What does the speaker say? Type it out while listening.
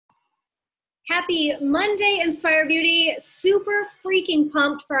Happy Monday, Inspire Beauty. Super freaking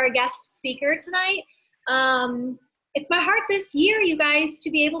pumped for our guest speaker tonight. It's my heart this year, you guys, to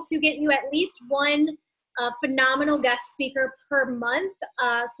be able to get you at least one phenomenal guest speaker per month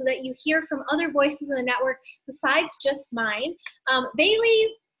so that you hear from other voices in the network besides just mine. Baylee,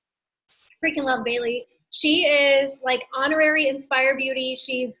 freaking love Baylee. She is like honorary Inspire Beauty.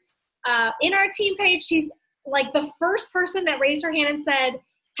 She's in our team page. She's like the first person that raised her hand and said,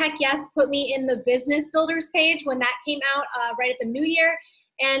 heck yes, put me in the business builders page when that came out right at the new year.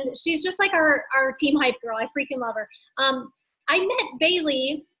 And she's just like our team hype girl. I freaking love her. I met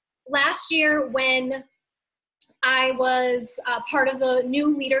Baylee last year when I was part of the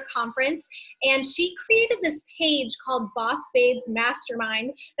New Leader Conference, and she created this page called Boss Babes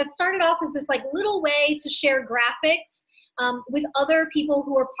Mastermind that started off as this like little way to share graphics with other people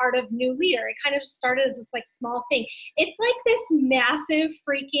who are part of New Leader. It kind of just started as this like small thing. It's like this massive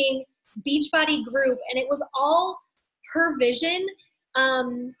freaking Beachbody group, and it was all her vision.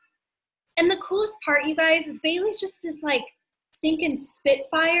 And the coolest part, you guys, is Baylee's just this like stinking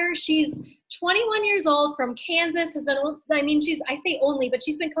spitfire. She's 21 years old from Kansas, has been, I mean, I say only, but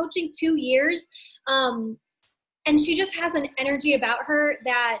she's been coaching 2 years. And she just has an energy about her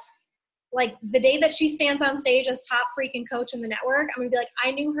that, like, the day that she stands on stage as top freaking coach in the network, I'm gonna be like,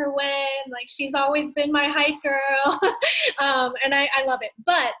 I knew her when, like, she's always been my hype girl. And I love it.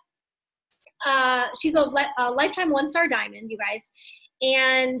 But she's a lifetime one-star diamond, you guys.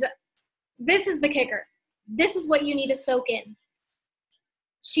 And this is the kicker. This is what you need to soak in.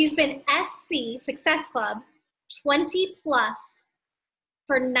 She's been SC, Success Club, 20 plus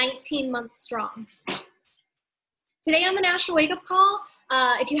for 19 months strong. Today on the National Wake Up Call,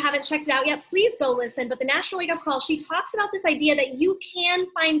 if you haven't checked it out yet, please go listen. But the National Wake Up Call, she talks about this idea that you can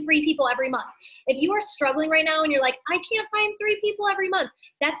find 3 people every month. If you are struggling right now and you're like, I can't find 3 people every month,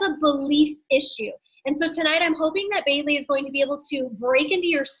 that's a belief issue. And so tonight I'm hoping that Baylee is going to be able to break into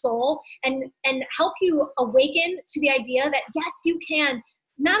your soul and help you awaken to the idea that yes, you can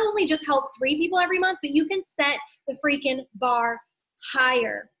not only just help 3 people every month, but you can set the freaking bar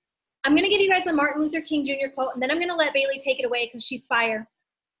higher. I'm going to give you guys a Martin Luther King Jr. quote, and then I'm going to let Baylee take it away because she's fire.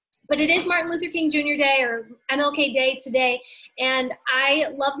 But it is Martin Luther King Jr. Day or MLK Day today, and I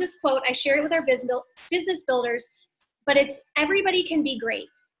love this quote. I shared it with our business builders, but it's everybody can be great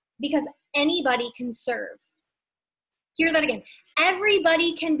because anybody can serve. Hear that again.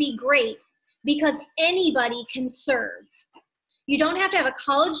 Everybody can be great because anybody can serve. You don't have to have a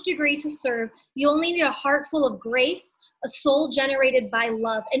college degree to serve. You only need a heart full of grace, a soul generated by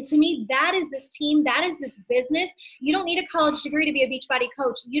love. And to me, that is this team, that is this business. You don't need a college degree to be a Beachbody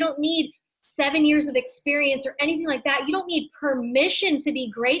coach. You don't need 7 years of experience or anything like that. You don't need permission to be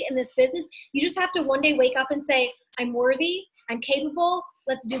great in this business. You just have to one day wake up and say, I'm worthy, I'm capable,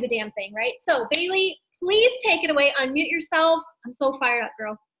 let's do the damn thing, right? So Baylee, please take it away, unmute yourself. I'm so fired up,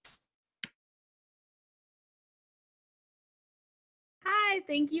 girl. Hi,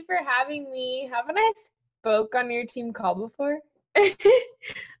 thank you for having me. Haven't I spoke on your team call before?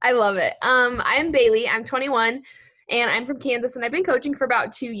 I love it. I'm Baylee. I'm 21, and I'm from Kansas, and I've been coaching for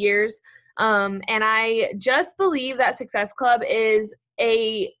about 2 years. And I just believe that Success Club is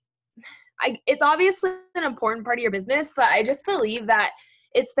it's obviously an important part of your business, but I just believe that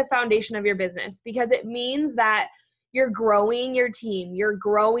it's the foundation of your business because it means that you're growing your team, you're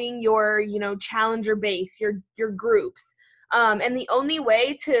growing your, challenger base, your groups. And the only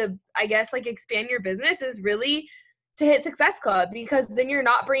way to, I guess, like expand your business is really to hit Success Club because then you're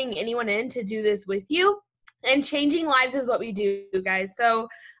not bringing anyone in to do this with you. And changing lives is what we do, guys. So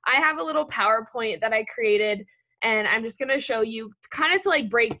I have a little PowerPoint that I created, and I'm just going to show you kind of to like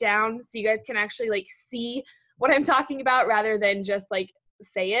break down so you guys can actually like see what I'm talking about rather than just like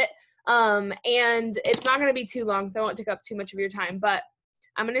say it. And it's not going to be too long, so I won't take up too much of your time. But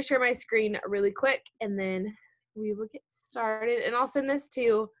I'm going to share my screen really quick, and then we will get started, and I'll send this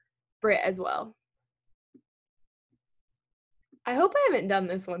to Britt as well. I hope I haven't done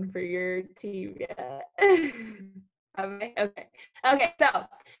this one for your team yet. Okay, so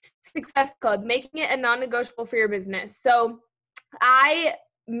Success Club, making it a non-negotiable for your business. So I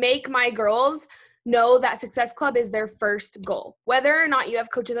make my girls know that Success Club is their first goal. Whether or not you have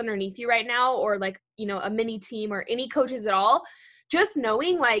coaches underneath you right now or like, a mini team or any coaches at all, just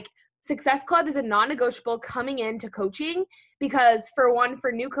knowing like Success Club is a non-negotiable coming into coaching because for one,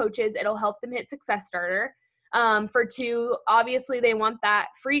 for new coaches, it'll help them hit Success Starter. For 2, obviously they want that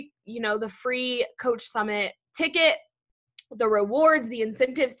free, the free Coach Summit ticket, the rewards, the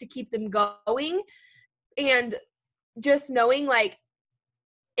incentives to keep them going. And just knowing like,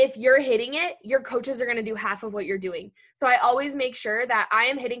 if you're hitting it, your coaches are going to do half of what you're doing. So I always make sure that I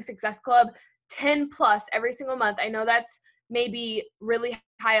am hitting Success Club 10 plus every single month. I know that's maybe really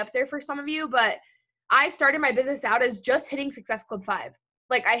high up there for some of you, but I started my business out as just hitting Success Club 5.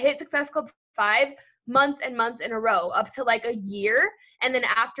 Like I hit Success Club 5 months and months in a row up to like a year. And then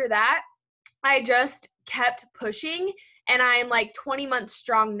after that, I just kept pushing, and I'm like 20 months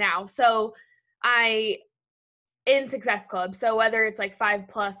strong now. So in Success Club. So whether it's like 5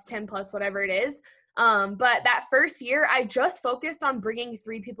 plus, 10 plus, whatever it is. But that first year, I just focused on bringing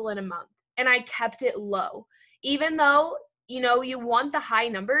 3 people in a month, and I kept it low. Even though, you want the high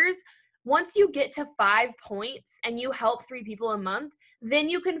numbers, once you get to 5 points and you help 3 people a month, then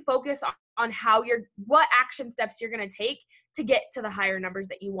you can focus on what action steps you're going to take to get to the higher numbers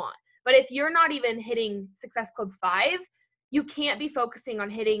that you want. But if you're not even hitting Success Club 5, you can't be focusing on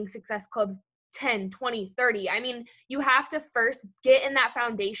hitting Success Club 10, 20, 30. I mean, you have to first get in that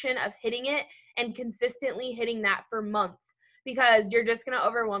foundation of hitting it and consistently hitting that for months, because you're just going to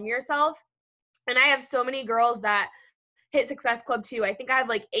overwhelm yourself. And I have so many girls that hit Success Club 2. I think I have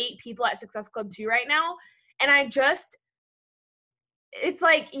like 8 people at Success Club 2 right now. And it's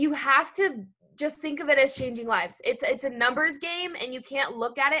like you have to just think of it as changing lives. It's a numbers game, and you can't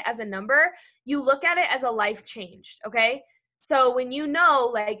look at it as a number. You look at it as a life changed, okay? So when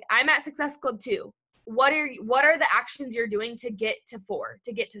like I'm at Success Club 2, what are the actions you're doing to get to 4,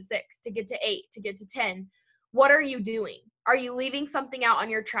 to get to 6, to get to 8, to get to 10? What are you doing? Are you leaving something out on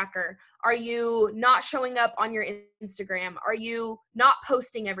your tracker? Are you not showing up on your Instagram? Are you not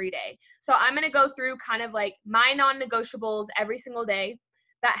posting every day? So I'm going to go through kind of like my non-negotiables every single day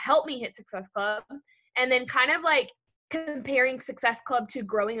that help me hit Success Club, and then kind of like comparing Success Club to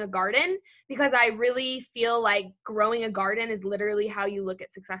growing a garden, because I really feel like growing a garden is literally how you look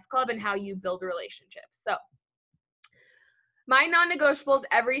at Success Club and how you build relationships. So my non-negotiables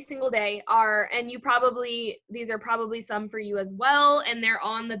every single day are, and these are probably some for you as well, and they're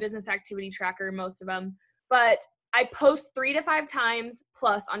on the business activity tracker, most of them, but I post 3 to 5 times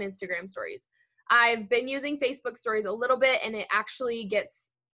plus on Instagram stories. I've been using Facebook stories a little bit, and it actually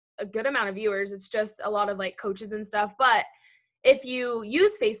gets a good amount of viewers. It's just a lot of like coaches and stuff. But if you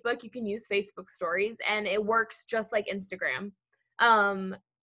use Facebook, you can use Facebook stories, and it works just like Instagram.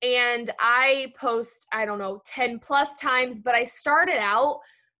 And I post, 10 plus times, but I started out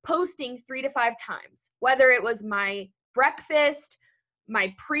posting 3 to 5 times, whether it was my breakfast,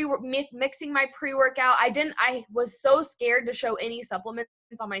 mixing my pre-workout. I was so scared to show any supplements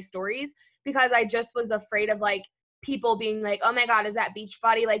on my stories, because I just was afraid of like people being like, oh my God, is that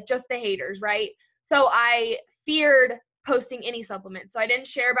Beachbody? Like just the haters, right? So I feared posting any supplements. So I didn't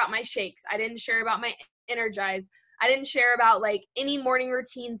share about my shakes. I didn't share about my Energize. I didn't share about like any morning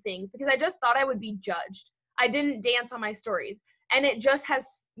routine things, because I just thought I would be judged. I didn't dance on my stories. And it just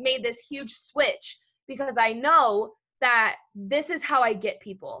has made this huge switch, because I know that this is how I get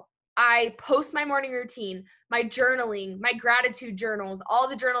people. I post my morning routine, my journaling, my gratitude journals, all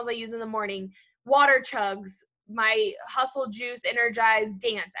the journals I use in the morning, water chugs, my hustle, juice, Energize,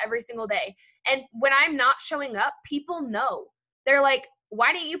 dance every single day. And when I'm not showing up, people know. They're like,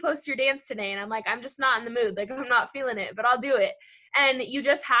 why didn't you post your dance today? And I'm like, I'm just not in the mood. Like, I'm not feeling it, but I'll do it. And you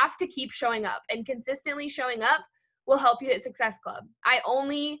just have to keep showing up, and consistently showing up will help you hit Success Club. I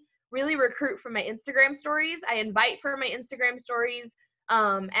only really recruit from my Instagram stories. I invite for my Instagram stories.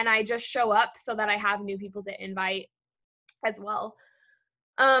 And I just show up so that I have new people to invite as well.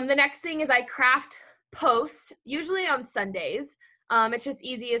 The next thing is I craft posts, usually on Sundays. It's just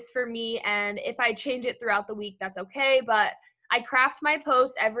easiest for me. And if I change it throughout the week, that's okay. But I craft my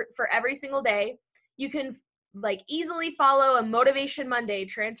posts for every single day. You can like easily follow a Motivation Monday,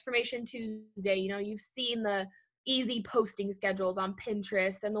 Transformation Tuesday. You've seen the easy posting schedules on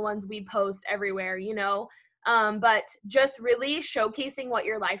Pinterest and the ones we post everywhere, but just really showcasing what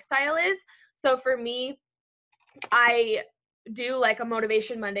your lifestyle is. So for me, I do like a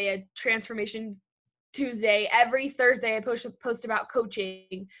Motivation Monday, a Transformation Tuesday. Every Thursday I post about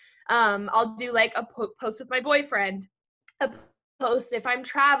coaching. I'll do like a post with my boyfriend, a post if I'm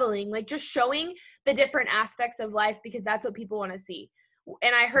traveling, like just showing the different aspects of life, because that's what people want to see.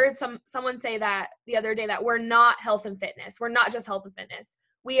 And I heard someone say that the other day, that we're not health and fitness. We're not just health and fitness.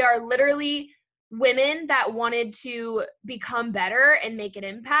 We are literally women that wanted to become better and make an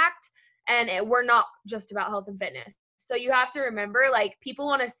impact. And we're not just about health and fitness. So you have to remember, like, people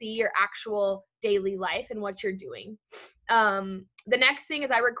want to see your actual daily life and what you're doing. The next thing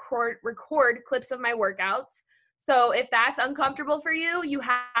is I record clips of my workouts. So if that's uncomfortable for you, you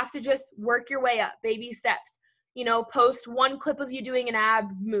have to just work your way up, baby steps. Post one clip of you doing an ab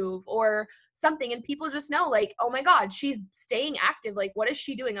move or something, and people just know, like, oh my God, she's staying active. Like, what is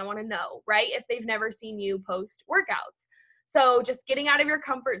she doing? I want to know, right? If they've never seen you post workouts. So just getting out of your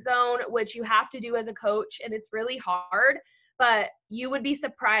comfort zone, which you have to do as a coach, and it's really hard, but you would be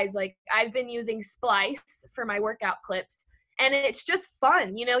surprised. Like, I've been using Splice for my workout clips, and it's just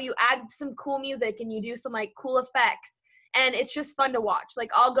fun. You know, you add some cool music and you do some like cool effects, and it's just fun to watch.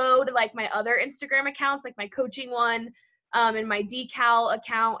 Like, I'll go to like my other Instagram accounts, like my coaching one, and my decal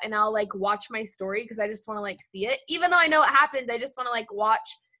account, and I'll like watch my story because I just want to like see it. Even though I know it happens, I just want to like watch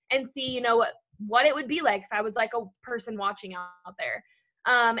and see, you know, what it would be like if I was like a person watching out there.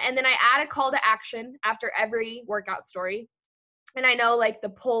 And then I add a call to action after every workout story. And I know like the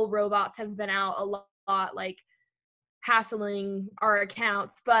poll robots have been out a lot, like hassling our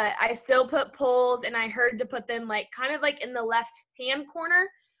accounts, but I still put polls, and I heard to put them like kind of like in the left hand corner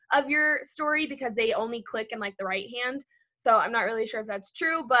of your story because they only click in like the right hand. So I'm not really sure if that's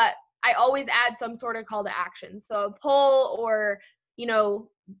true, but I always add some sort of call to action. So a poll, or, you know,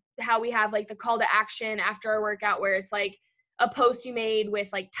 how we have like the call to action after our workout where it's like a post you made with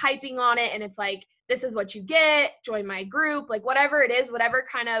like typing on it, and it's like, this is what you get, join my group, like whatever it is, whatever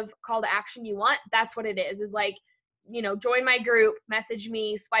kind of call to action you want, that's what it is like, you know, join my group, message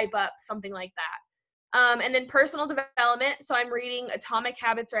me, swipe up, something like that. And then personal development. So I'm reading Atomic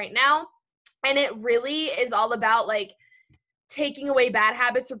Habits right now, and it really is all about like taking away bad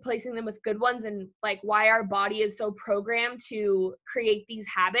habits, replacing them with good ones, and like why our body is so programmed to create these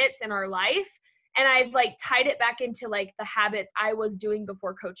habits in our life. And I've like tied it back into like the habits I was doing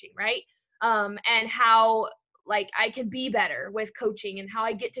before coaching, right? And how like I can be better with coaching and how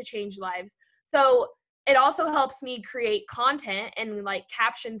I get to change lives. So it also helps me create content and like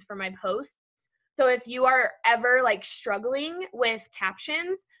captions for my posts. So if you are ever like struggling with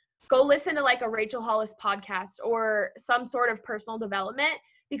captions, go listen to like a Rachel Hollis podcast or some sort of personal development,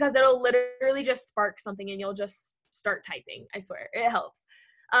 because it'll literally just spark something and you'll just start typing. I swear, it helps.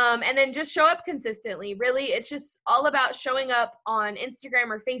 And then just show up consistently. Really, it's just all about showing up on Instagram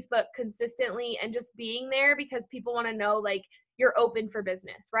or Facebook consistently and just being there, because people want to know like you're open for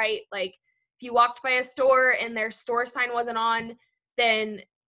business, right? Like if you walked by a store and their store sign wasn't on, then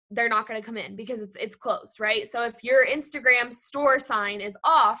they're not going to come in because it's closed, right? So if your Instagram store sign is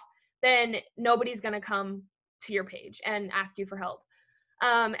off, then nobody's going to come to your page and ask you for help.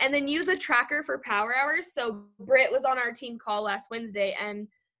 And then use a tracker for power hours. So Britt was on our team call last Wednesday, and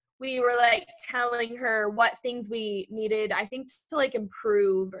we were like telling her what things we needed, I think, to like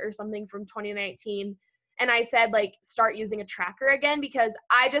improve or something from 2019. And I said, like, start using a tracker again, because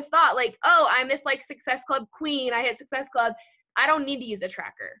I just thought like, oh, I miss like Success Club Queen. I hit Success Club. I don't need to use a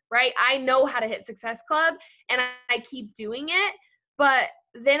tracker, right? I know how to hit Success Club and I keep doing it. But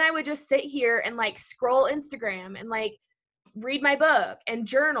then I would just sit here and like scroll Instagram and like read my book and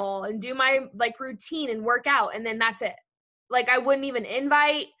journal and do my like routine and work out. And then that's it. Like I wouldn't even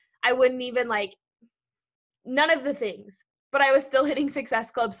invite, I wouldn't even like none of the things, but I was still hitting Success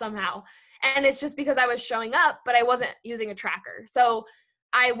Club somehow. And it's just because I was showing up, but I wasn't using a tracker. So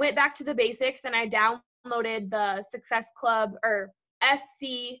I went back to the basics and I downloaded the Success Club or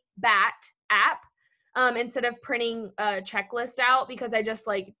SC BAT app instead of printing a checklist out, because I just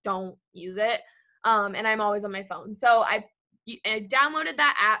like don't use it. And I'm always on my phone. So I downloaded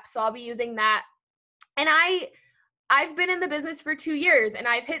that app. So I'll be using that. And I've been in the business for 2 years and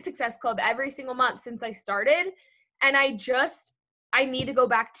I've hit Success Club every single month since I started. And I need to go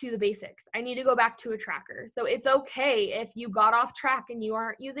back to the basics. I need to go back to a tracker. So it's okay if you got off track and you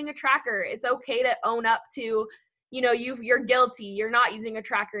aren't using a tracker. It's okay to own up to, you know, you're guilty. You're not using a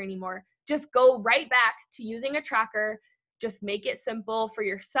tracker anymore. Just go right back to using a tracker. Just make it simple for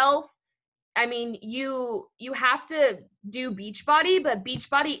yourself. I mean, you have to do Beachbody, but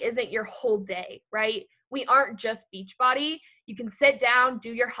Beachbody isn't your whole day, right? We aren't just Beachbody. You can sit down,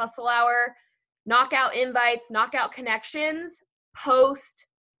 do your hustle hour, knock out invites, knock out connections, post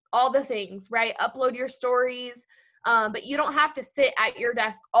all the things, right? Upload your stories. But you don't have to sit at your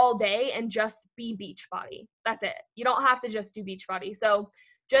desk all day and just be Beachbody. That's it. You don't have to just do Beachbody. So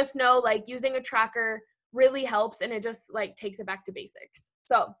just know like using a tracker really helps, and it just like takes it back to basics.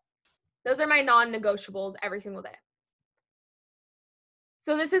 So those are my non-negotiables every single day.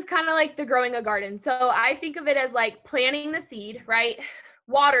 So this is kind of like the growing a garden. So I think of it as like planting the seed, right?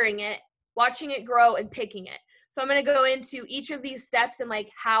 Watering it, watching it grow, and picking it. So I'm going to go into each of these steps and like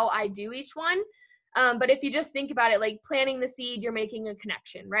how I do each one. But if you just think about it, like planting the seed, you're making a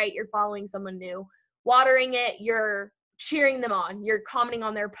connection, right? You're following someone new. Watering it, you're cheering them on. You're commenting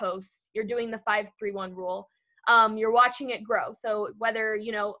on their posts. You're doing the 5-3-1 rule. You're watching it grow. So whether,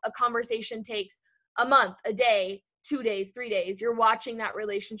 you know, a conversation takes a month, a day, 2 days, 3 days, you're watching that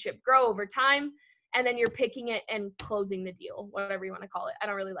relationship grow over time, and then you're picking it and closing the deal, whatever you want to call it. I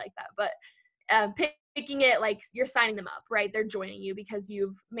don't really like that, but making it like you're signing them up, right? They're joining you because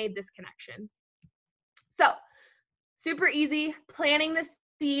you've made this connection. So super easy. Planting the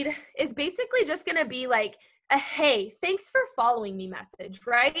seed is basically just going to be like a, hey, thanks for following me message,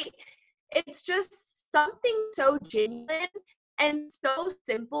 right? It's just something so genuine and so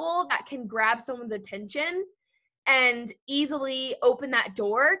simple that can grab someone's attention and easily open that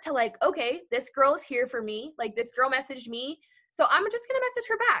door to like, okay, this girl's here for me. Like this girl messaged me, so I'm just going to message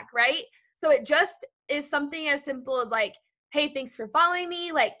her back, right? So it just is something as simple as like, hey, thanks for following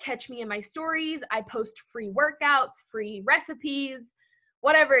me. Like catch me in my stories. I post free workouts, free recipes,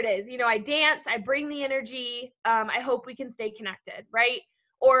 whatever it is. You know, I dance, I bring the energy. I hope we can stay connected, right?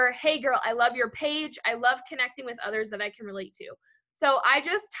 Or, hey girl, I love your page. I love connecting with others that I can relate to. So I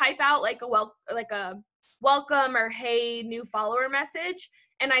just type out like a welcome or hey new follower message,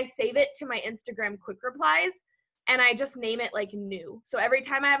 and I save it to my Instagram quick replies, and I just name it like new. So every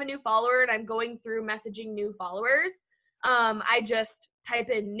time I have a new follower and I'm going through messaging new followers, I just type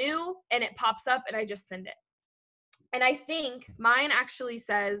in new and it pops up and I just send it. And I think mine actually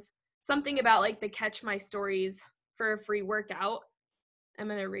says something about like the catch my stories for a free workout. I'm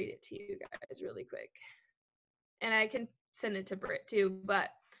going to read it to you guys really quick. And I can send it to Britt too, but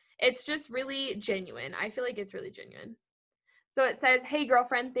it's just really genuine. I feel like it's really genuine. So it says, hey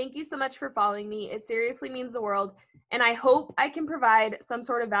girlfriend, thank you so much for following me. It seriously means the world. And I hope I can provide some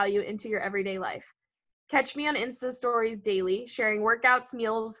sort of value into your everyday life. Catch me on Insta stories daily, sharing workouts,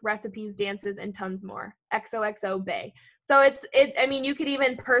 meals, recipes, dances, and tons more. XOXO Bay. So I mean, you could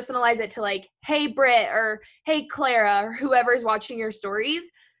even personalize it to like, hey Britt, or hey Clara, or whoever's watching your stories,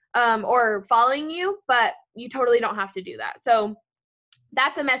 or following you, but you totally don't have to do that. So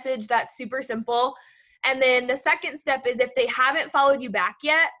that's a message that's super simple. And then the second step is if they haven't followed you back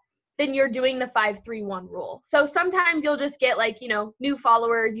yet, then you're doing the 5-3-1 rule. So sometimes you'll just get like, you know, new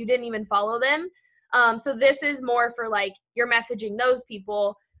followers, you didn't even follow them. So this is more for like you're messaging those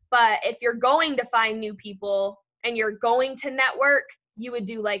people. But if you're going to find new people and you're going to network, you would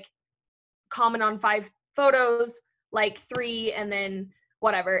do like comment on 5 photos, like 3, and then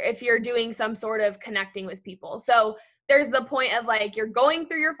whatever, if you're doing some sort of connecting with people. So there's the point of like you're going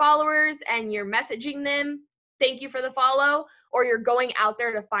through your followers and you're messaging them, thank you for the follow, or you're going out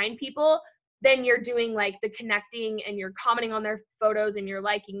there to find people, then you're doing like the connecting and you're commenting on their photos and you're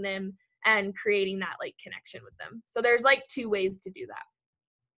liking them and creating that like connection with them. So there's like 2 ways to do that.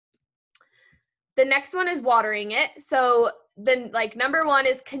 The next one is watering it. So then like number 1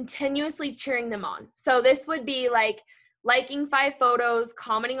 is continuously cheering them on. So this would be like liking 5 photos,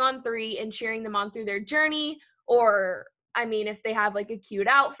 commenting on 3, and cheering them on through their journey. Or, I mean, if they have like a cute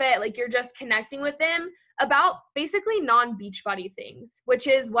outfit, like you're just connecting with them about basically non-beach body things, which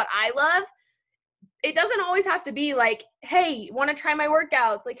is what I love. It doesn't always have to be like, hey, want to try my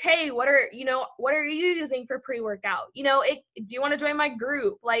workouts? Like, hey, what are you using for pre-workout? You know, do you want to join my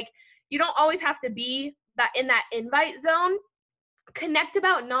group? Like, you don't always have to be that in that invite zone. Connect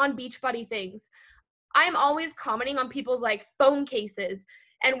about non-beach body things. I'm always commenting on people's like phone cases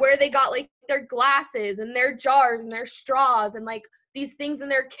and where they got like their glasses and their jars and their straws and like these things in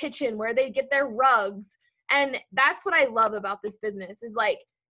their kitchen where they get their rugs. And that's what I love about this business is like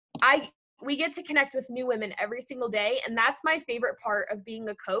we get to connect with new women every single day. And that's my favorite part of being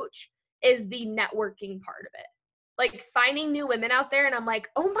a coach is the networking part of it. Like finding new women out there and I'm like,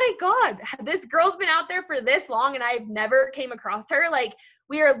 oh my God, this girl's been out there for this long and I've never came across her. Like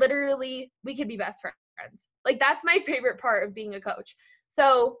we could be best friends. Like that's my favorite part of being a coach.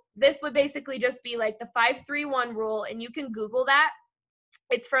 So this would basically just be like the 5-3-1 rule. And you can Google that.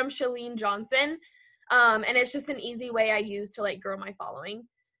 It's from Chalene Johnson. And it's just an easy way I use to like grow my following.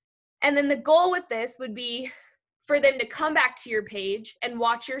 And then the goal with this would be for them to come back to your page and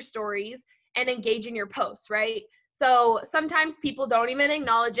watch your stories and engage in your posts, right? So sometimes people don't even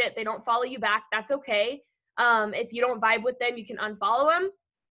acknowledge it. They don't follow you back. That's okay. If you don't vibe with them, you can unfollow them.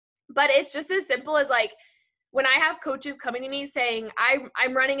 But it's just as simple as like when I have coaches coming to me saying,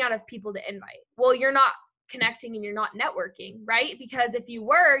 I'm running out of people to invite. Well, you're not connecting and you're not networking, right? Because if you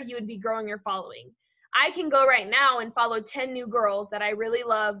were, you would be growing your following. I can go right now and follow 10 new girls that I really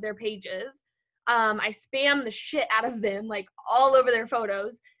love their pages. I spam the shit out of them, like all over their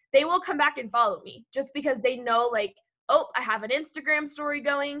photos. They will come back and follow me just because they know like, oh, I have an Instagram story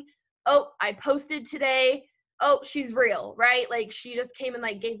going. Oh, I posted today. Oh, she's real, right? Like she just came and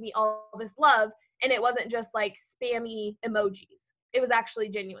like gave me all this love. And it wasn't just like spammy emojis. It was actually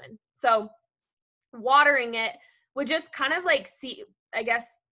genuine. So watering it would just kind of like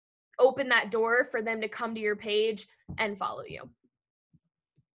open that door for them to come to your page and follow you.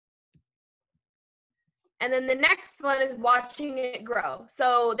 And then the next one is watching it grow.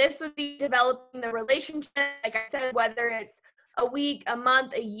 So this would be developing the relationship, like I said, whether it's a week, a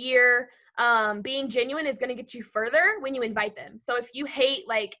month, a year. Being genuine is going to get you further when you invite them. So if you hate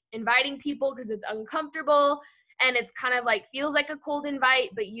like inviting people because it's uncomfortable and it's kind of like feels like a cold invite,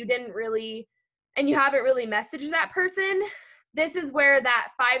 but you didn't really, and you haven't really messaged that person, this is where that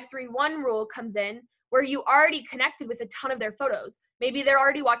 5-3-1 rule comes in, where you already connected with a ton of their photos. Maybe they're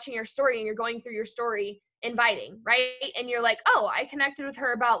already watching your story and you're going through your story inviting, right? And you're like, oh, I connected with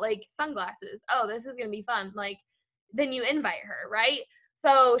her about like sunglasses. Oh, this is going to be fun. Like, then you invite her, right?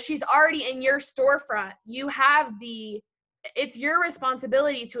 So she's already in your storefront. You have it's your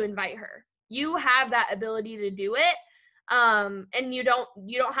responsibility to invite her. You have that ability to do it. And you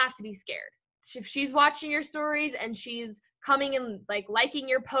don't have to be scared. If she's watching your stories and she's coming and like liking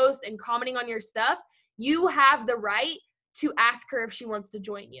your posts and commenting on your stuff, you have the right to ask her if she wants to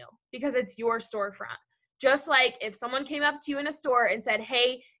join you because it's your storefront. Just like if someone came up to you in a store and said,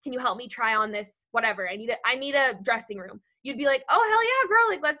 hey, can you help me try on this, whatever, I need a dressing room. You'd be like, oh, hell yeah, girl,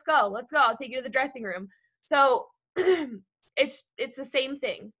 like, let's go. I'll take you to the dressing room. So it's the same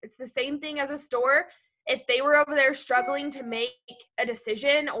thing. It's the same thing as a store. If they were over there struggling to make a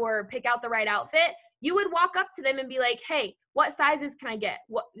decision or pick out the right outfit, you would walk up to them and be like, hey, what sizes can I get?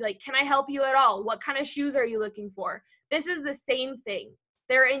 Can I help you at all? What kind of shoes are you looking for? This is the same thing.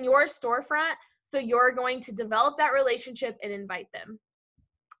 They're in your storefront, so you're going to develop that relationship and invite them.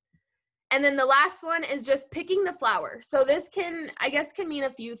 And then the last one is just picking the flower. So this can mean a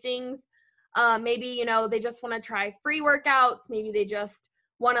few things. Maybe, they just want to try free workouts. Maybe they just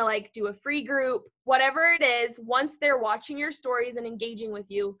want to like do a free group, whatever it is. Once they're watching your stories and engaging with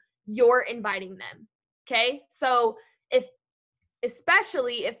you, you're inviting them. Okay. So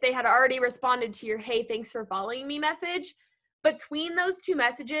especially if they had already responded to your, hey, thanks for following me message, between those two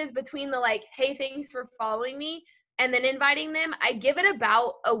messages, between the like, hey, thanks for following me, and then inviting them, I give it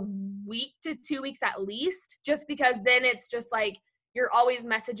about a week to 2 weeks at least, just because then it's just like, you're always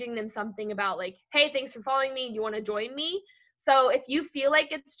messaging them something about like, hey, thanks for following me. You want to join me? So if you feel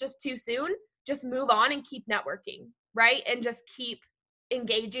like it's just too soon, just move on and keep networking, right? And just keep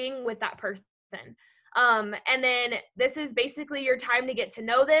engaging with that person. And then this is basically your time to get to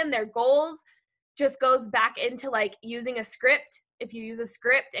know them, their goals. Just goes back into like using a script. If you use a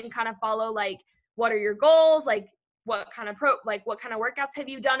script and kind of follow like, what are your goals? Like what kind of workouts have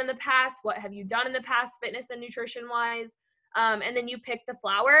you done in the past? What have you done in the past, fitness and nutrition wise? And then you pick the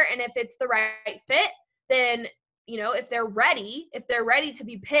flower. And if it's the right fit, then, if they're ready to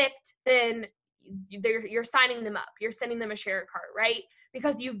be picked, then you're signing them up. You're sending them a share card, right?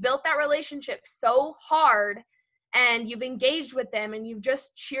 Because you've built that relationship so hard and you've engaged with them and you've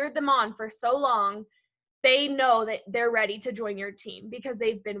just cheered them on for so long, they know that they're ready to join your team because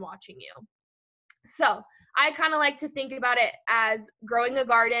they've been watching you. So I kind of like to think about it as growing a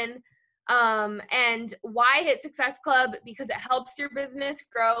garden. And why Hit Success Club? Because it helps your business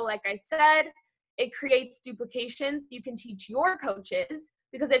grow. Like I said, it creates duplications. You can teach your coaches,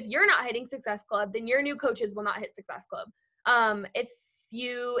 because if you're not hitting Success Club, then your new coaches will not hit Success Club.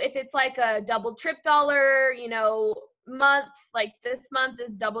 If it's like a double trip dollar, month, like this month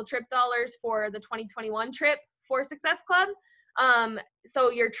is double trip dollars for the 2021 trip for Success Club.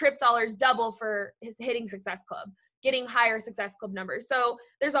 So your trip dollars double for hitting Success Club, getting higher Success Club numbers. So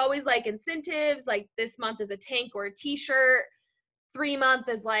there's always like incentives, like this month is a tank or a t-shirt. 3 month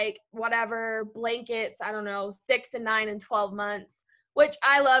is like whatever, blankets, I don't know, 6 and 9 and 12 months, which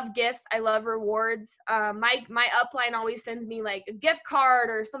I love gifts. I love rewards. My upline always sends me like a gift card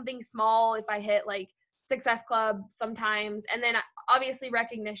or something small if I hit like Success Club sometimes. And then obviously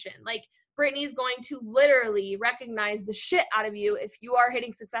recognition. Like Brittany's going to literally recognize the shit out of you if you are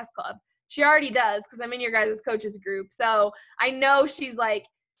hitting Success Club. She already does because I'm in your guys' coaches group. So I know she's like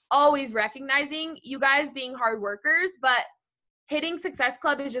always recognizing you guys being hard workers, but hitting Success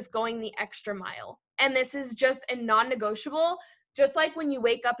Club is just going the extra mile. And this is just a non-negotiable. Just like when you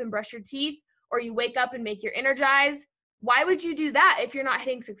wake up and brush your teeth or you wake up and make your Energize, why would you do that if you're not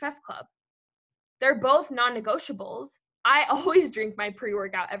hitting Success Club? They're both non-negotiables. I always drink my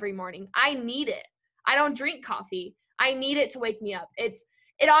pre-workout every morning. I need it. I don't drink coffee. I need it to wake me up. It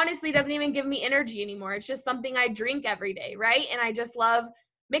honestly doesn't even give me energy anymore. It's just something I drink every day, right? And I just love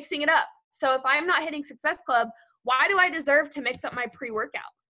mixing it up. So if I'm not hitting Success Club, why do I deserve to mix up my pre-workout?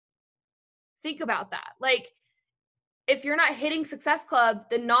 Think about that. Like, if you're not hitting Success Club,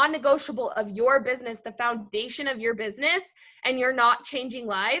 the non-negotiable of your business, the foundation of your business, and you're not changing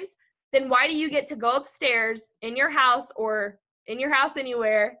lives, then why do you get to go upstairs in your house or in your house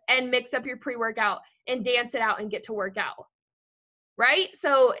anywhere and mix up your pre-workout and dance it out and get to work out? Right?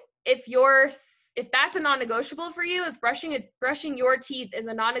 So if that's a non-negotiable for you, if brushing your teeth is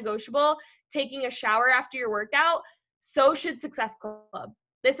a non-negotiable, taking a shower after your workout, so should Success Club.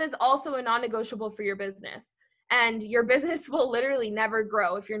 This is also a non-negotiable for your business, and your business will literally never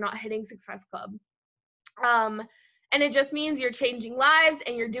grow if you're not hitting Success Club. And it just means you're changing lives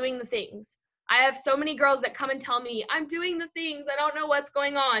and you're doing the things. I have so many girls that come and tell me, I'm doing the things, I don't know what's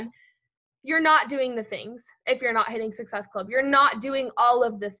going on. You're not doing the things if you're not hitting Success Club. You're not doing all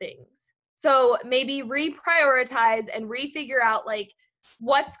of the things. So maybe reprioritize and refigure out like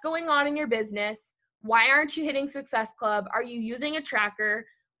what's going on in your business. Why aren't you hitting Success Club? Are you using a tracker?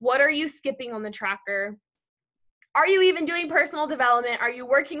 What are you skipping on the tracker? Are you even doing personal development? Are you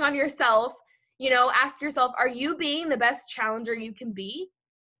working on yourself? Ask yourself, are you being the best challenger you can be?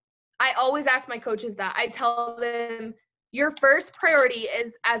 I always ask my coaches that. I tell them, your first priority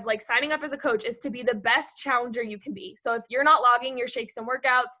is, as like signing up as a coach, is to be the best challenger you can be. So if you're not logging your shakes and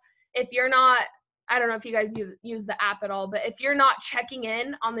workouts, if you're not, I don't know if you guys use the app at all, but if you're not checking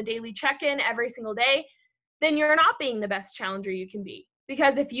in on the daily check-in every single day, then you're not being the best challenger you can be.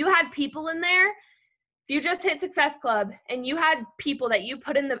 Because if you had people in there, if you just hit Success Club and you had people that you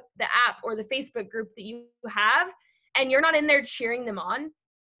put in the app or the Facebook group that you have, and you're not in there cheering them on,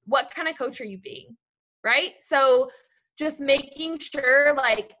 what kind of coach are you being, right? So just making sure,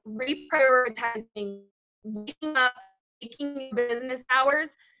 like, reprioritizing, waking up, making your business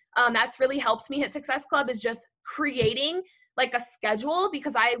hours. That's really helped me hit Success Club, is just creating like a schedule,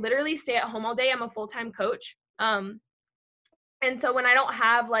 because I literally stay at home all day. I'm a full-time coach. And so when I don't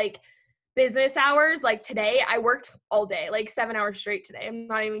have like business hours, like today, I worked all day, like 7 hours straight today. I'm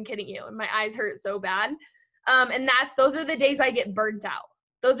not even kidding you. And my eyes hurt so bad. And those are the days I get burnt out.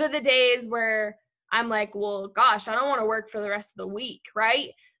 Those are the days where I'm like, well, gosh, I don't want to work for the rest of the week, right?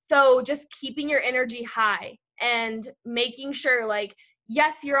 So just keeping your energy high and making sure, like,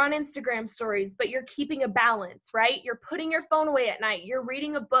 yes, you're on Instagram stories, but you're keeping a balance, right? You're putting your phone away at night. You're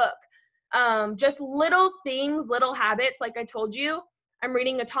reading a book. Just little things, little habits. Like I told you, I'm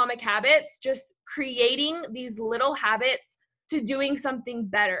reading Atomic Habits, just creating these little habits to doing something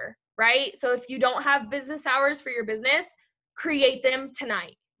better, right? So if you don't have business hours for your business, create them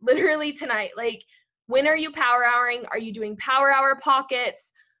tonight, literally tonight. Like, when are you power houring? Are you doing power hour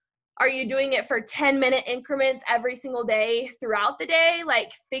pockets? Are you doing it for 10-minute increments every single day throughout the day?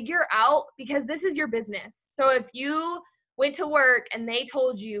 Like, figure out, because this is your business. So if you went to work and they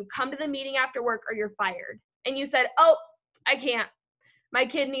told you, come to the meeting after work or you're fired, and you said, oh, I can't, my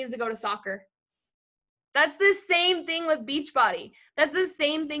kid needs to go to soccer. That's the same thing with Beachbody. That's the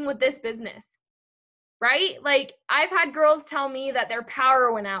same thing with this business, right? Like, I've had girls tell me that their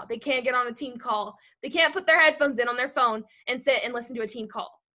power went out. They can't get on a team call. They can't put their headphones in on their phone and sit and listen to a team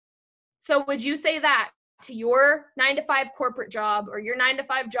call. So would you say that to your 9-to-5 corporate job or your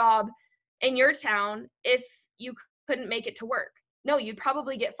 9-to-5 job in your town if you couldn't make it to work? No, you'd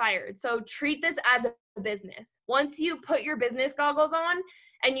probably get fired. So treat this as a business. Once you put your business goggles on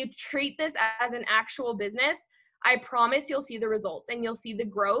and you treat this as an actual business, I promise you'll see the results and you'll see the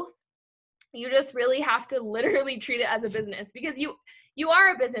growth. You just really have to literally treat it as a business, because you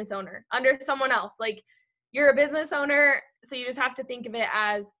are a business owner under someone else. Like, you're a business owner, so you just have to think of it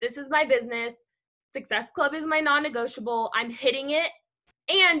as, this is my business. Success Club is my non-negotiable. I'm hitting it.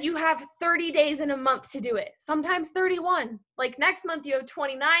 And you have 30 days in a month to do it. Sometimes 31. Like, next month you have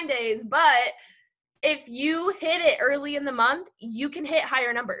 29 days. But if you hit it early in the month, you can hit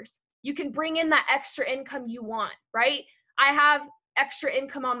higher numbers. You can bring in that extra income you want, right? I have extra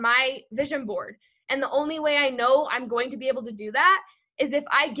income on my vision board. And the only way I know I'm going to be able to do that is if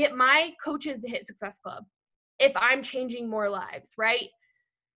I get my coaches to hit Success Club, if I'm changing more lives, right?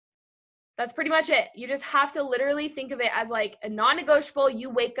 That's pretty much it. You just have to literally think of it as like a non-negotiable. You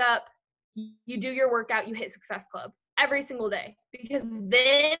wake up, you do your workout, you hit Success Club every single day. Because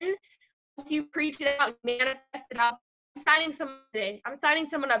then once you preach it out, manifest it out, I'm signing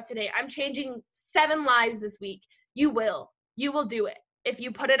someone up today. I'm changing 7 lives this week. You will do it if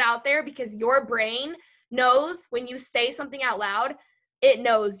you put it out there, because your brain knows when you say something out loud, it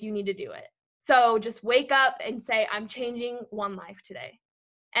knows you need to do it. So just wake up and say, I'm changing 1 life today.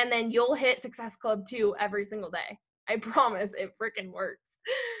 And then you'll hit Success Club 2 every single day. I promise it freaking works.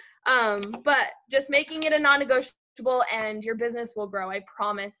 But just making it a non-negotiable and your business will grow. I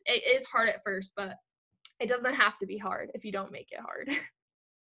promise. It is hard at first, but it doesn't have to be hard if you don't make it hard.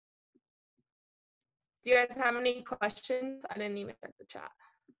 Do you guys have any questions? I didn't even check the chat.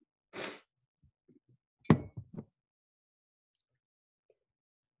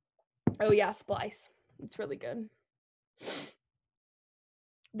 Oh yeah, Splice. It's really good.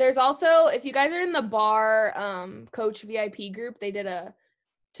 There's also, if you guys are in the bar coach VIP group, they did a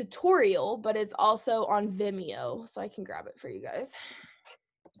tutorial, but it's also on Vimeo, so I can grab it for you guys.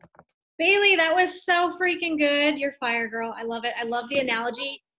 Baylee, that was so freaking good. You're fire, girl. I love it. I love the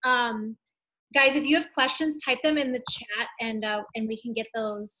analogy. Guys, if you have questions, type them in the chat, and we can get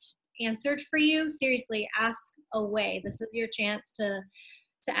those answered for you. Seriously, ask away. This is your chance to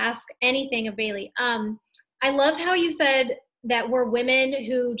ask anything of Baylee. I loved how you said that we're women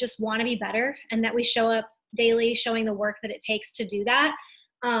who just want to be better, and that we show up daily showing the work that it takes to do that.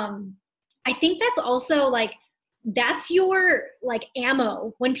 I think that's also like, that's your like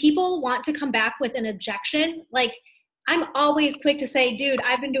ammo when people want to come back with an objection. Like, I'm always quick to say, dude,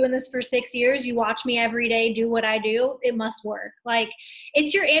 I've been doing this for 6 years. You watch me every day do what I do. It must work. Like,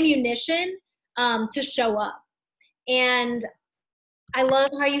 it's your ammunition to show up. And I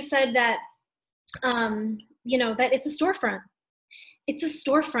love how you said that, you know, that it's a storefront. It's a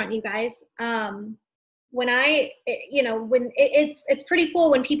storefront, you guys. When it's pretty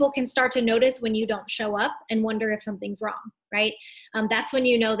cool when people can start to notice when you don't show up and wonder if something's wrong, right? That's when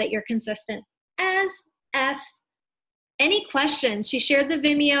you know that you're consistent as F. Any questions? She shared the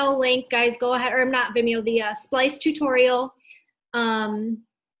Vimeo link, guys. Go ahead, or not Vimeo, the Splice tutorial. Go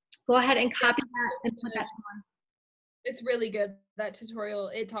ahead and copy that and put that on. It's really good, that tutorial.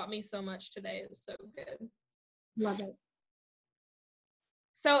 It taught me so much today. It was so good. Love it.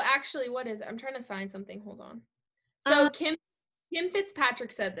 So actually, what is it? I'm trying to find something. Hold on. So Kim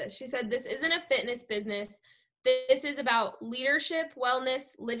Fitzpatrick said this. She said, this isn't a fitness business. This is about leadership,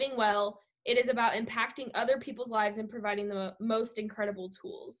 wellness, living well. It is about impacting other people's lives and providing the most incredible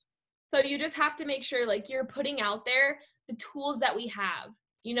tools. So you just have to make sure, like, you're putting out there the tools that we have,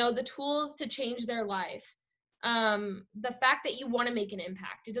 you know, the tools to change their life. The fact that you want to make an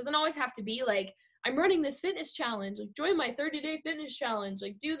impact. It doesn't always have to be like, I'm running this fitness challenge, like join my 30-day fitness challenge,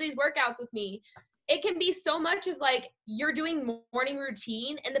 like do these workouts with me. It can be so much as like you're doing morning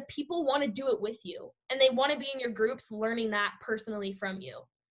routine and the people want to do it with you and they want to be in your groups learning that personally from you.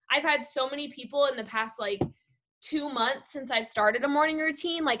 I've had so many people in the past like 2 months since I've started a morning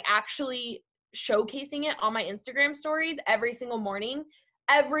routine, like actually showcasing it on my Instagram stories every single morning.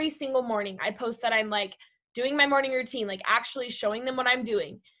 Every single morning I post that I'm like doing my morning routine, like actually showing them what I'm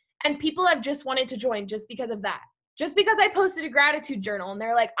doing. And people have just wanted to join just because of that. Just because I posted a gratitude journal and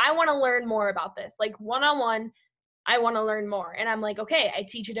they're like, I want to learn more about this. Like one-on-one, I want to learn more. And I'm like, okay, I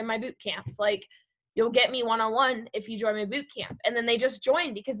teach it in my boot camps. Like you'll get me one-on-one if you join my boot camp. And then they just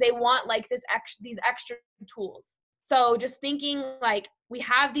join because they want like these extra tools. So just thinking like we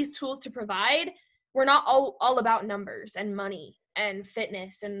have these tools to provide. We're not all about numbers and money and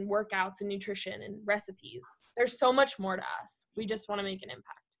fitness and workouts and nutrition and recipes. There's so much more to us. We just want to make an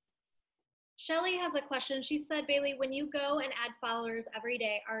impact. Shelly has a question. She said, Baylee, when you go and add followers every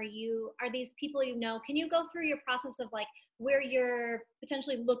day, are these people you know? Can you go through your process of like where you're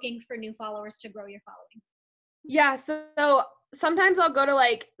potentially looking for new followers to grow your following? Yeah, so sometimes I'll go to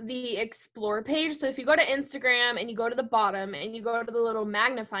like the explore page. So if you go to Instagram and you go to the bottom and you go to the little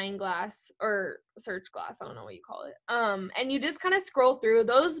magnifying glass or search glass, I don't know what you call it. And you just kind of scroll through.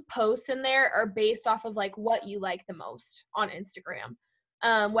 Those posts in there are based off of like what you like the most on Instagram.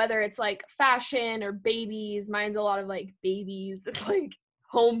 Whether it's like fashion or babies. Mine's a lot of like babies, like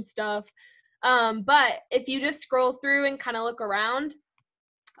home stuff. But if you just scroll through and kind of look around,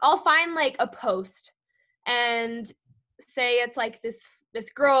 I'll find like a post and say it's like this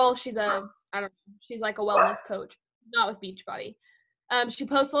girl, she's like a wellness coach, not with Beachbody. She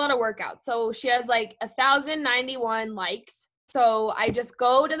posts a lot of workouts. So she has like 1,091 likes. So I just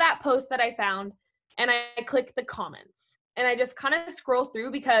go to that post that I found and I click the comments. And I just kind of scroll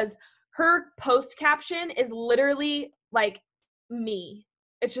through because her post caption is literally like me.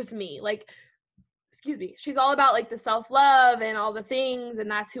 It's just me. Like, excuse me. She's all about like the self-love and all the things, and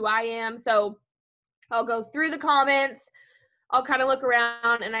that's who I am. So I'll go through the comments. I'll kind of look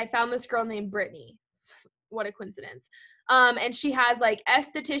around, and I found this girl named Brittany. What a coincidence. And she has like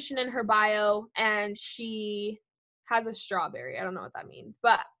esthetician in her bio, and she has a strawberry. I don't know what that means.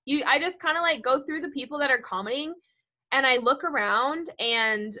 But I just kind of like go through the people that are commenting. And I look around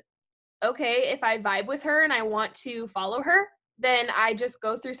and, okay, if I vibe with her and I want to follow her, then I just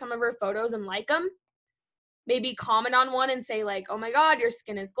go through some of her photos and like them. Maybe comment on one and say like, oh my God, your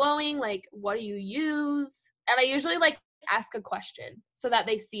skin is glowing. Like, what do you use? And I usually like ask a question so that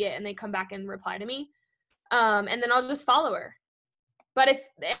they see it and they come back and reply to me. And then I'll just follow her. But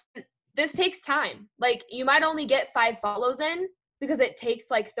this takes time. Like you might only get 5 follows in because it takes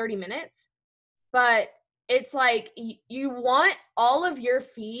like 30 minutes. But it's like you want all of your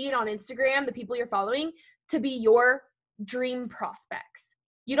feed on Instagram, the people you're following, to be your dream prospects.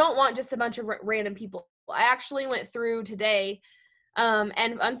 You don't want just a bunch of random people. I actually went through today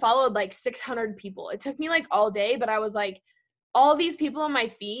and unfollowed like 600 people. It took me like all day, but I was like, all these people on my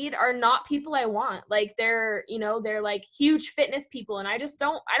feed are not people I want. Like they're, you know, they're like huge fitness people, and I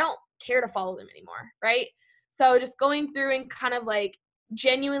don't care to follow them anymore, right? So just going through and kind of like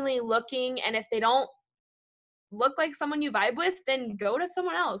genuinely looking, and if they don't look like someone you vibe with, then go to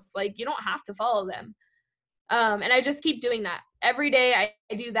someone else. Like you don't have to follow them. And I just keep doing that. Every day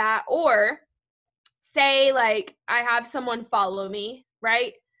I do that. Or say like I have someone follow me,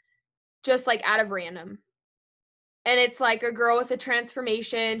 right? Just like out of random. And it's like a girl with a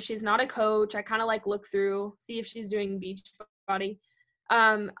transformation. She's not a coach. I kind of like look through, see if she's doing beach body.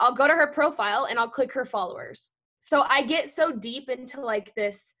 I'll go to her profile and I'll click her followers. So I get so deep into like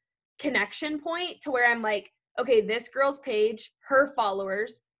this connection point to where I'm like, okay, this girl's page, her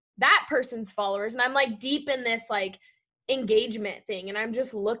followers, that person's followers. And I'm like deep in this like engagement thing. And I'm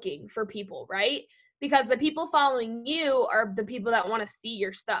just looking for people, right? Because the people following you are the people that want to see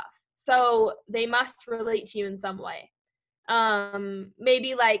your stuff. So they must relate to you in some way.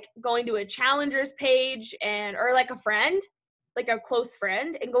 Maybe like going to a challenger's page or like a friend, like a close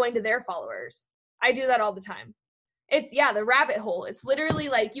friend, and going to their followers. I do that all the time. It's the rabbit hole. It's literally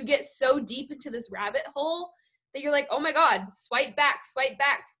like you get so deep into this rabbit hole that you're like, oh my God, swipe back,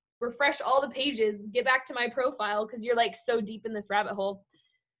 refresh all the pages, get back to my profile, because you're like so deep in this rabbit hole.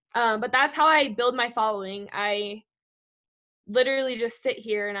 But that's how I build my following. I literally just sit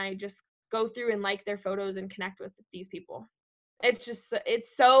here and I just go through and like their photos and connect with these people.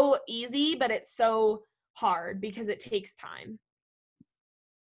 It's so easy, but it's so hard because it takes time.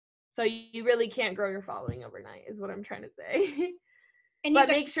 So you really can't grow your following overnight is what I'm trying to say. But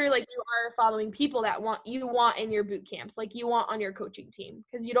make sure like you are following people that you want in your boot camps, like you want on your coaching team,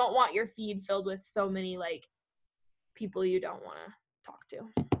 because you don't want your feed filled with so many like people you don't want to talk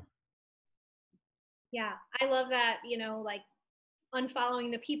to. Yeah, I love that, like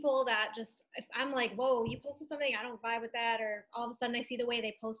unfollowing the people that just, if I'm like, whoa, you posted something, I don't vibe with that, or all of a sudden I see the way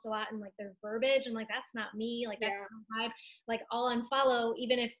they post a lot and like their verbiage, I'm like, that's not me, like that's not my vibe, like I'll unfollow,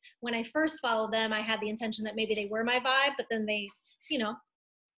 even if when I first followed them, I had the intention that maybe they were my vibe, but then they,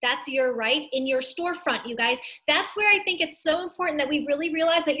 that's your right in your storefront, you guys. That's where I think it's so important that we really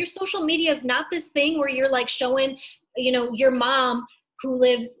realize that your social media is not this thing where you're like showing, your mom who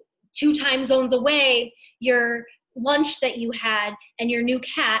lives 2 time zones away, your lunch that you had and your new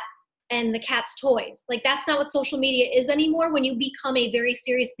cat and the cat's toys. Like that's not what social media is anymore. When you become a very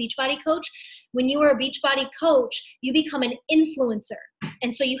serious Beachbody coach, when you are a Beachbody coach, you become an influencer.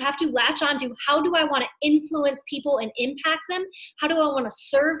 And so you have to latch on to, how do I want to influence people and impact them? How do I want to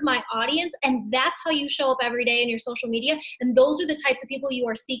serve my audience? And that's how you show up every day in your social media. And those are the types of people you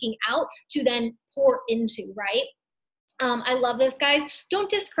are seeking out to then pour into, right? I love this, guys. Don't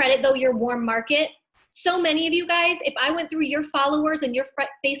discredit, though, your warm market. So many of you guys, if I went through your followers and your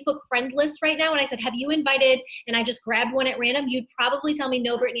Facebook friend list right now and I said, have you invited, and I just grabbed one at random, you'd probably tell me,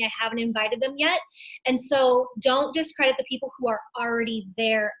 no, Brittany, I haven't invited them yet. And so don't discredit the people who are already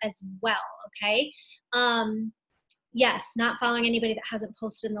there as well, okay? Yes, not following anybody that hasn't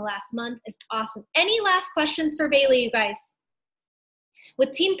posted in the last month is awesome. Any last questions for Baylee, you guys?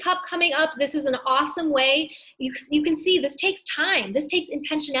 With Team Cup coming up, this is an awesome way. You can see this takes time. This takes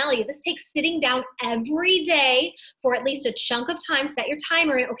intentionality. This takes sitting down every day for at least a chunk of time. Set your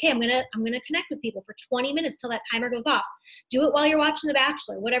timer. Okay, I'm gonna connect with people for 20 minutes till that timer goes off. Do it while you're watching The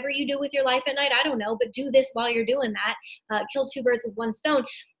Bachelor. Whatever you do with your life at night, I don't know, but do this while you're doing that. Kill 2 birds with 1 stone.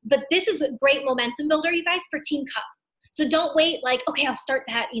 But this is a great momentum builder, you guys, for Team Cup. So don't wait like, okay, I'll start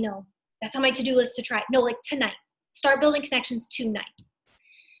that, that's on my to-do list to try. No, like tonight. Start building connections tonight.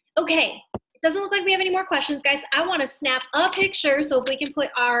 Okay, it doesn't look like we have any more questions, guys. I want to snap a picture, so if we can put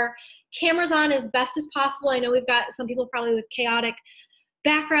our cameras on as best as possible. I know we've got some people probably with chaotic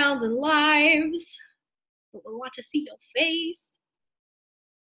backgrounds and lives, but we want to see your face.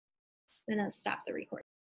 I'm going to stop the recording.